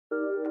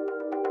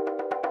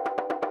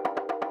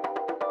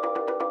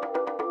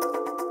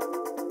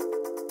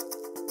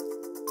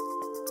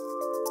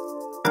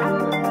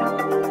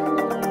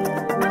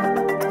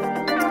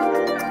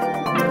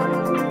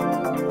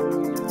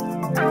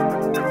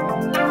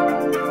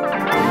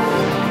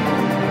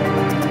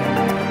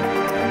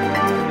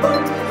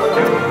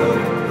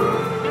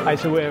Hey,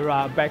 so we're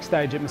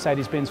backstage at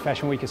Mercedes-Benz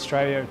Fashion Week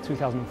Australia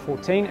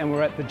 2014, and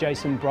we're at the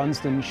Jayson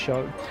Brundson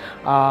show.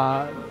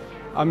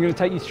 I'm going to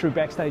take you through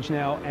backstage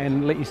now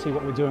and let you see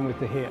what we're doing with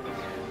the hair.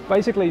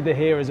 Basically, the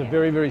hair is a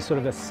very, very sort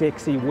of a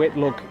sexy, wet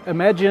look.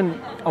 Imagine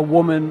a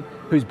woman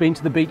who's been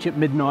to the beach at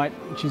midnight,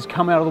 she's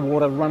come out of the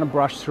water, run a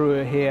brush through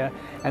her hair,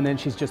 and then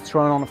she's just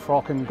thrown on a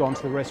frock and gone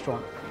to the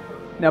restaurant.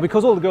 Now,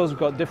 because all the girls have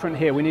got different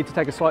hair, we need to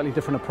take a slightly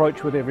different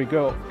approach with every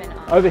girl.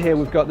 Over here,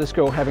 we've got this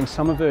girl having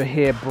some of her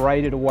hair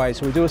braided away.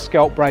 So we do a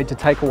scalp braid to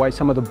take away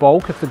some of the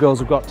bulk if the girls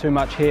have got too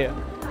much hair.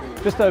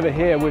 Just over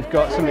here, we've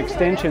got some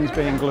extensions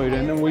being glued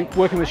in, and we're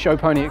working with Show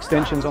Pony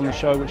Extensions on the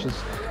show, which is,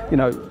 you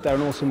know, they're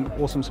an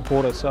awesome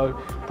supporter. So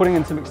putting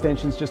in some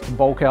extensions just to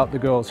bulk out the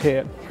girls'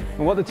 hair.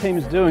 And what the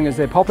team's doing is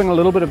they're popping a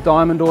little bit of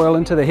diamond oil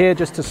into the hair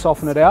just to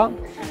soften it out.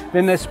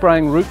 Then they're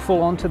spraying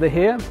Rootful onto the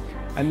hair.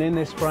 And then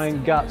they're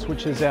spraying Guts,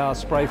 which is our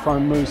spray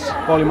foam mousse,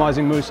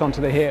 volumizing mousse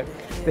onto the hair.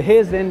 The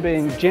hair's then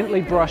being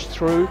gently brushed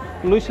through,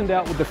 loosened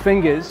out with the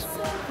fingers,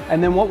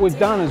 and then what we've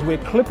done is we're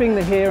clipping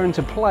the hair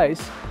into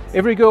place.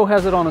 Every girl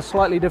has it on a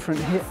slightly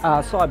different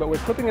side, but we're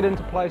clipping it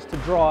into place to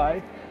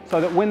dry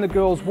so that when the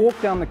girls walk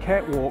down the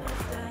catwalk,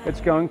 it's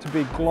going to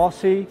be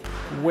glossy,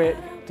 wet,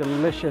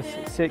 delicious,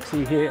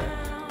 sexy hair,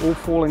 all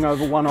falling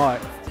over one eye.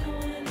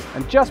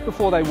 And just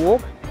before they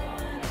walk,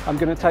 I'm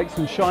going to take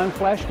some Shine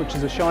Flash, which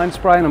is a shine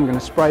spray, and I'm going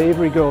to spray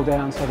every girl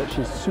down so that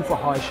she's super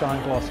high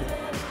shine glossy.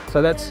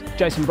 So that's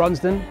Jayson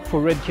Brundson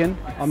for Redken.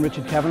 I'm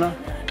Kavanagh.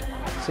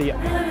 See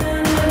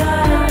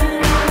ya.